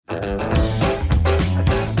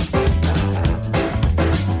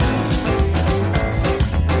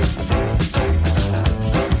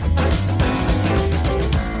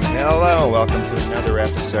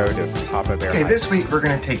Okay, this week we're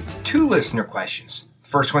going to take two listener questions. The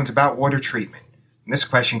first one's about water treatment. And this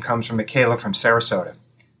question comes from Michaela from Sarasota.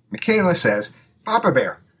 Michaela says, Papa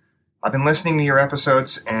Bear, I've been listening to your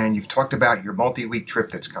episodes and you've talked about your multi-week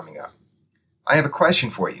trip that's coming up. I have a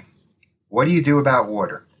question for you. What do you do about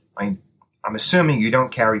water? I'm assuming you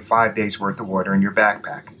don't carry 5 days worth of water in your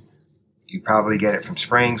backpack. You probably get it from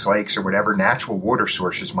springs, lakes, or whatever natural water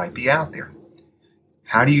sources might be out there.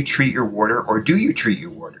 How do you treat your water, or do you treat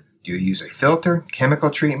your water? Do you use a filter,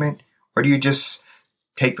 chemical treatment, or do you just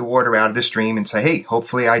take the water out of the stream and say, hey,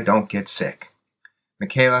 hopefully I don't get sick?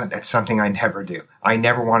 Michaela, that's something I never do. I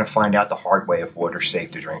never want to find out the hard way if water's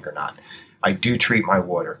safe to drink or not. I do treat my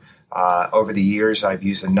water. Over the years, I've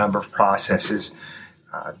used a number of processes.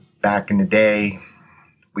 Back in the day,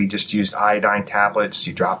 we just used iodine tablets.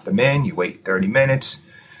 You drop them in, you wait 30 minutes,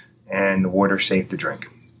 and the water's safe to drink.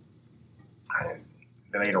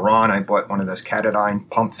 Later on, I bought one of those Katadyn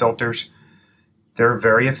pump filters. They're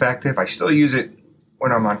very effective. I still use it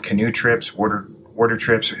when I'm on canoe trips, water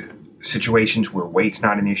trips, situations where weight's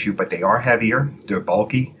not an issue, but they are heavier. They're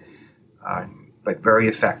bulky, but very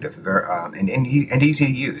effective and easy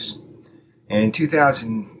to use. In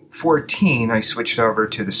 2014, I switched over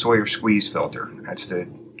to the Sawyer Squeeze filter. That's the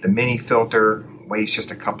mini filter, weighs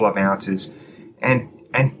just a couple of ounces, and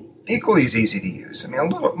equally as easy to use. I mean,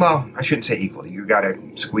 I shouldn't say equally. You got to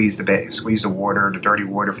squeeze the dirty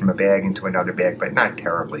water from a bag into another bag, but not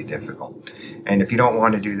terribly difficult. And if you don't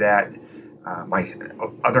want to do that, my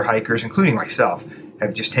other hikers, including myself,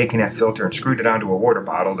 have just taken that filter and screwed it onto a water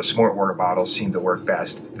bottle. The Smart water bottles seem to work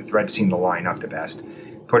best. The threads seem to line up the best.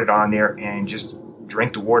 Put it on there and just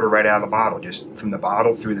drink the water right out of the bottle, just from the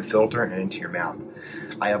bottle through the filter and into your mouth.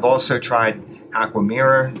 I have also tried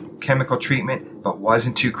Aquamira chemical treatment, but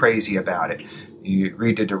wasn't too crazy about it. You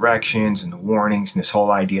read the directions and the warnings and this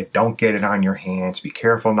whole idea, don't get it on your hands, be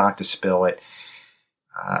careful not to spill it.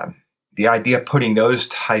 The idea of putting those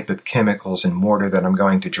type of chemicals in water that I'm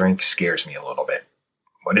going to drink scares me a little bit.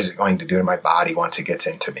 What is it going to do to my body once it gets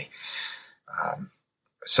into me?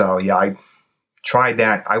 I tried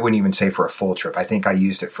that. I wouldn't even say for a full trip. I think I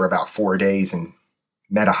used it for about 4 days and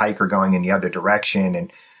met a hiker going in the other direction,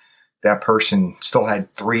 and that person still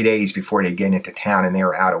had 3 days before they get into town and they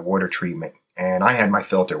were out of water treatment. And I had my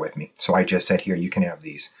filter with me. So I just said, here, you can have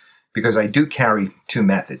these. Because I do carry two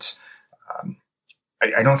methods.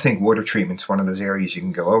 I don't think water treatment's one of those areas you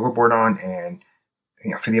can go overboard on. And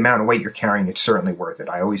for the amount of weight you're carrying, it's certainly worth it.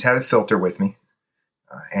 I always had a filter with me.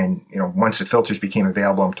 Once the filters became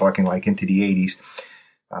available, I'm talking like into the 80s.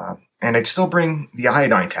 And I'd still bring the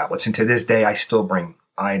iodine tablets. And to this day, I still bring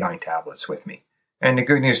iodine tablets with me. And the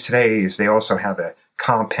good news today is they also have a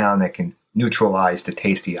compound that can neutralize the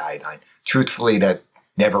taste of the iodine. Truthfully, that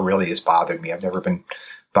never really has bothered me. I've never been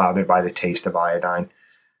bothered by the taste of iodine.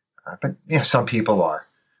 But some people are.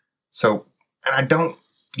 So, and I don't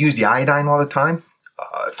use the iodine all the time.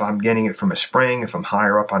 If I'm getting it from a spring, if I'm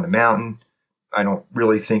higher up on the mountain, I don't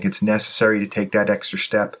really think it's necessary to take that extra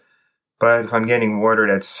step. But if I'm getting water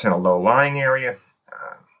that's in a low-lying area,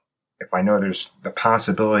 if I know there's the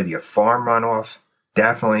possibility of farm runoff,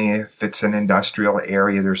 definitely if it's an industrial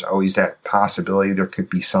area, there's always that possibility there could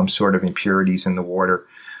be some sort of impurities in the water.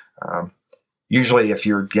 Usually if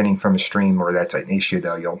you're getting from a stream where that's an issue,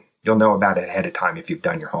 though, you'll know about it ahead of time if you've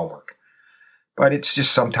done your homework. But it's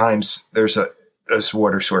just sometimes there's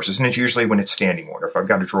water sources, and it's usually when it's standing water. If I've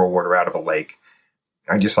got to draw water out of a lake,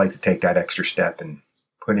 I just like to take that extra step and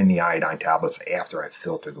put in the iodine tablets after I've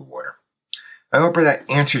filtered the water. I hope that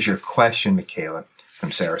answers your question, Michaela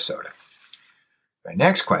from Sarasota. My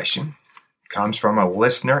next question comes from a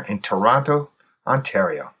listener in Toronto,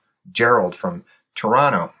 Ontario. Gerald from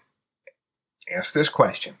Toronto asked this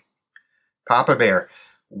question. Papa Bear,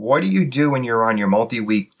 what do you do when you're on your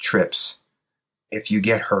multi-week trips if you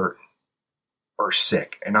get hurt or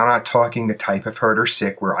sick? And I'm not talking the type of hurt or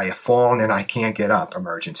sick where I have fallen and I can't get up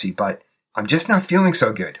emergency, but I'm just not feeling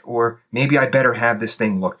so good, or maybe I better have this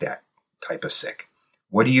thing looked at type of sick.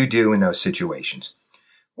 What do you do in those situations?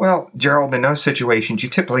 Well, Gerald, in those situations, you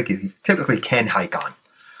typically can hike on.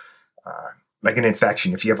 Like an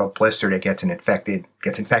infection, if you have a blister that gets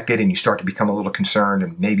infected and you start to become a little concerned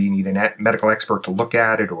and maybe you need a medical expert to look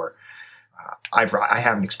at it, or I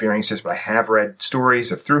haven't experienced this, but I have read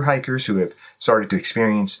stories of thru hikers who have started to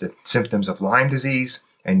experience the symptoms of Lyme disease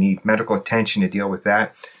and need medical attention to deal with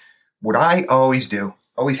that. What I always do,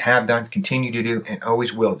 always have done, continue to do, and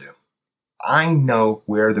always will do, I know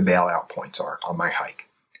where the bailout points are on my hike.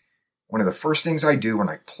 One of the first things I do when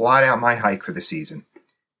I plot out my hike for the season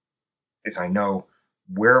is I know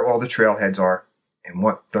where all the trailheads are and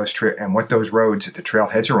what those roads that the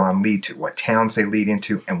trailheads are on lead to, what towns they lead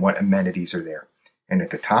into, and what amenities are there. And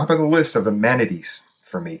at the top of the list of amenities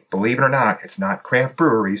for me, believe it or not, it's not craft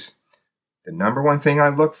breweries. The number one thing I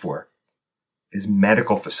look for is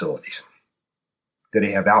medical facilities. Do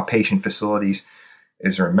they have outpatient facilities?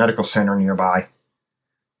 Is there a medical center nearby?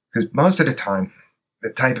 Because most of the time,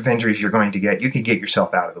 the type of injuries you're going to get, you can get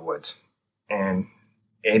yourself out of the woods. And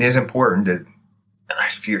it is important to,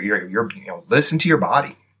 if you're listen to your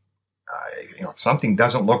body. If something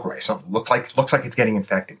doesn't look right, something looks like it's getting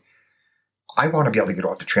infected, I want to be able to get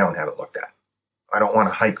off the trail and have it looked at. I don't want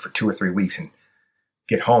to hike for 2 or 3 weeks and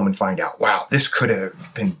get home and find out, wow, this could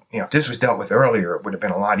have been, if this was dealt with earlier, it would have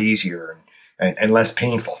been a lot easier and less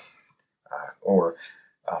painful.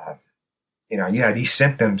 These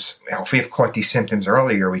symptoms, if we have caught these symptoms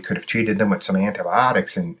earlier, we could have treated them with some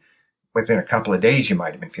antibiotics, and within a couple of days, you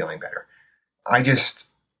might have been feeling better. I just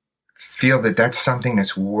feel that that's something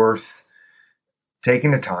that's worth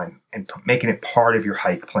taking the time and making it part of your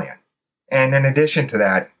hike plan. And in addition to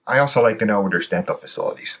that, I also like to know where there's dental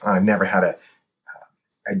facilities. I've never had a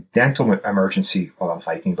dental emergency while I'm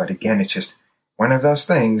hiking, but again, it's just one of those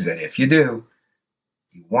things that if you do,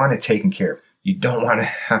 you want it taken care of. You don't want to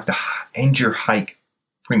have to end your hike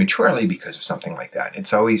prematurely because of something like that.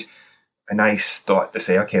 It's always a nice thought to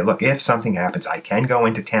say, okay, look, if something happens, I can go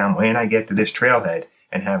into town when I get to this trailhead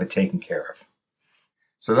and have it taken care of.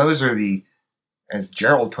 So those are as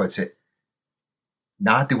Gerald puts it,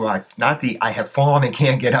 not the I have fallen and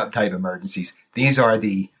can't get up type emergencies. These are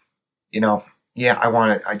the,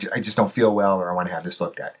 I just don't feel well, or I want to have this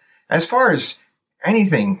looked at. As far as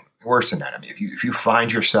anything worse than that, I mean, if you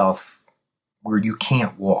find yourself where you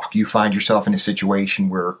can't walk, you find yourself in a situation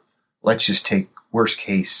where, let's just take worst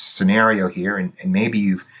case scenario here, and maybe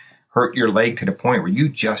you've hurt your leg to the point where you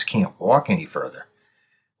just can't walk any further.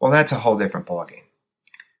 Well, that's a whole different ballgame.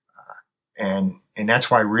 And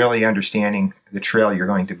that's why really understanding the trail you're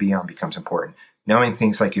going to be on becomes important. Knowing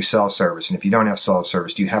things like your cell service, and if you don't have cell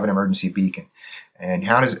service, do you have an emergency beacon? And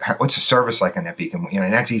what's the service like on that beacon?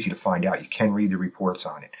 And that's easy to find out. You can read the reports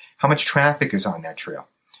on it. How much traffic is on that trail?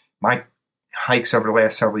 My hikes over the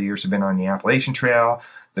last several years have been on the Appalachian Trail,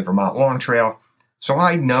 the Vermont Long Trail. So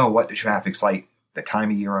I know what the traffic's like, the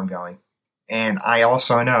time of year I'm going. And I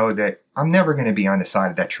also know that I'm never going to be on the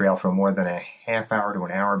side of that trail for more than a half hour to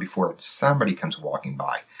an hour before somebody comes walking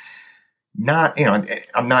by.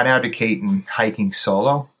 I'm not advocating hiking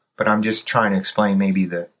solo, but I'm just trying to explain maybe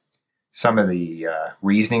some of the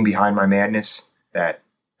reasoning behind my madness, that,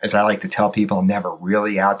 as I like to tell people, I'm never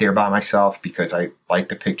really out there by myself because I like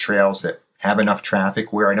to pick trails that have enough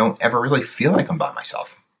traffic where I don't ever really feel like I'm by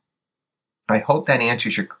myself. I hope that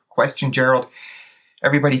answers your question, Gerald.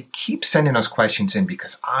 Everybody, keep sending those questions in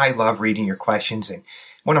because I love reading your questions. And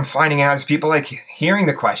what I'm finding out is people like hearing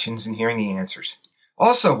the questions and hearing the answers.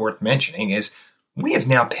 Also worth mentioning is we have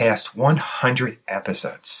now passed 100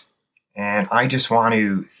 episodes. And I just want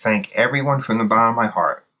to thank everyone from the bottom of my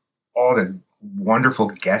heart, all the wonderful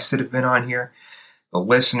guests that have been on here, the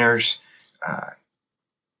listeners.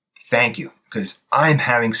 Thank you, because I'm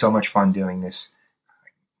having so much fun doing this.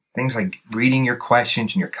 Things like reading your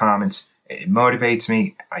questions and your comments, it motivates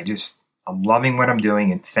me. I'm loving what I'm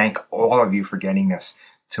doing, and thank all of you for getting us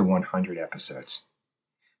to 100 episodes.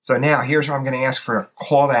 So now here's what I'm going to ask for: a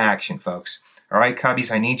call to action, folks. All right,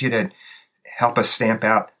 Cubbies, I need you to help us stamp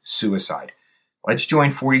out suicide. Let's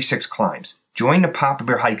join 46 Climbs. Join the Papa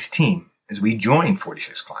Bear Hikes team as we join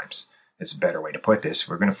 46 Climbs. That's a better way to put this.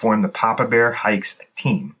 We're going to form the Papa Bear Hikes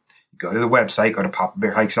team. Go to the website, go to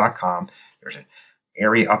papabearhikes.com. There's an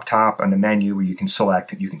area up top on the menu where you can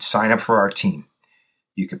select it. You can sign up for our team.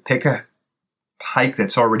 You can pick a hike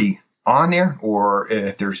that's already on there, or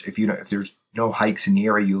if there's no hikes in the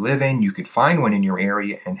area you live in, you could find one in your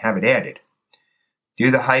area and have it added. Do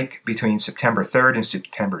the hike between September 3rd and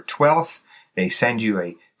September 12th. They send you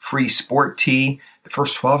a free sport tee. The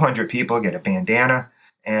first 1,200 people get a bandana.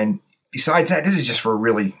 And besides that, this is just for a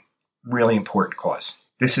really, really important cause.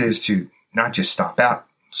 This is to not just stop out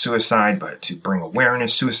suicide, but to bring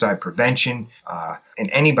awareness, suicide prevention, and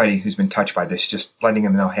anybody who's been touched by this, just letting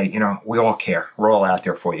them know, hey, we all care. We're all out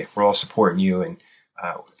there for you. We're all supporting you, and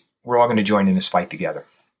we're all going to join in this fight together.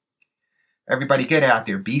 Everybody get out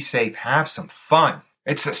there, be safe, have some fun.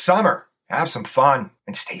 It's the summer. Have some fun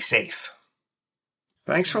and stay safe.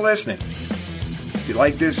 Thanks for listening. If you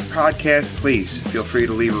like this podcast, please feel free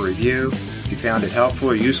to leave a review. If you found it helpful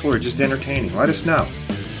or useful or just entertaining, let us know.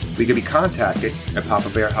 We can be contacted at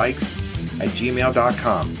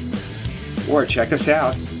papabearhikes@gmail.com, or check us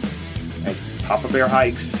out at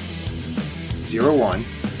papabearhikes01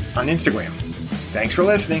 on Instagram. Thanks for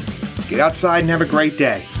listening. Get outside and have a great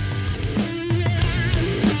day.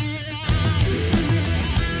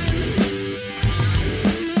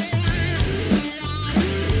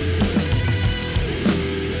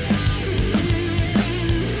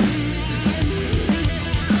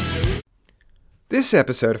 This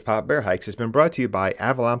episode of Papa Bear Hikes has been brought to you by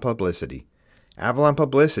Avalon Publicity. Avalon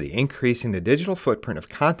Publicity, increasing the digital footprint of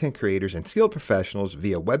content creators and skilled professionals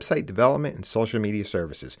via website development and social media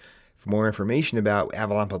services. For more information about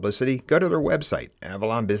Avalon Publicity, go to their website,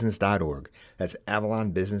 avalonbusiness.org. That's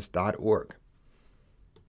avalonbusiness.org.